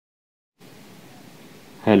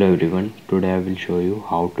Hello everyone, today I will show you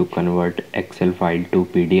how to convert Excel file to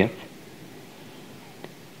PDF.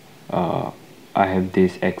 I have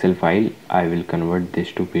this Excel file, I will convert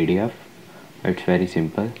this to PDF. It's very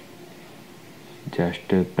simple. Just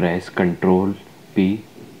press Ctrl P,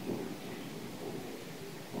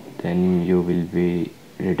 then you will be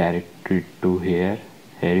redirected to here.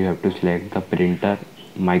 Here you have to select the printer,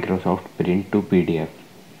 Microsoft Print to PDF.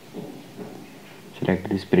 Select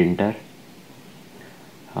this printer.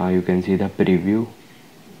 You can see the preview,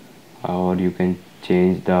 or you can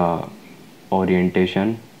change the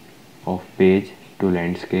orientation of page to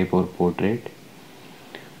landscape or portrait.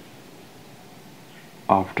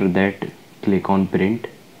 After that, click on print.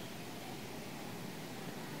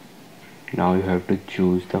 Now you have to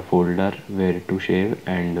choose the folder where to save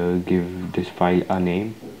and give this file a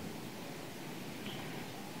name.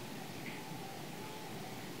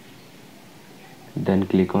 Then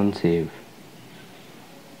click on save.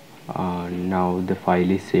 Now the file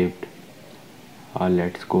is saved.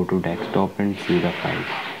 Let's go to desktop and see the file.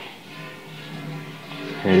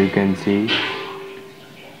 Here you can see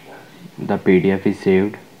the PDF is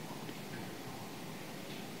saved.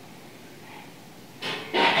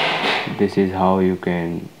 This is how you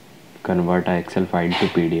can convert an Excel file to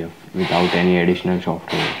PDF without any additional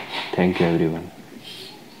software. Thank you everyone.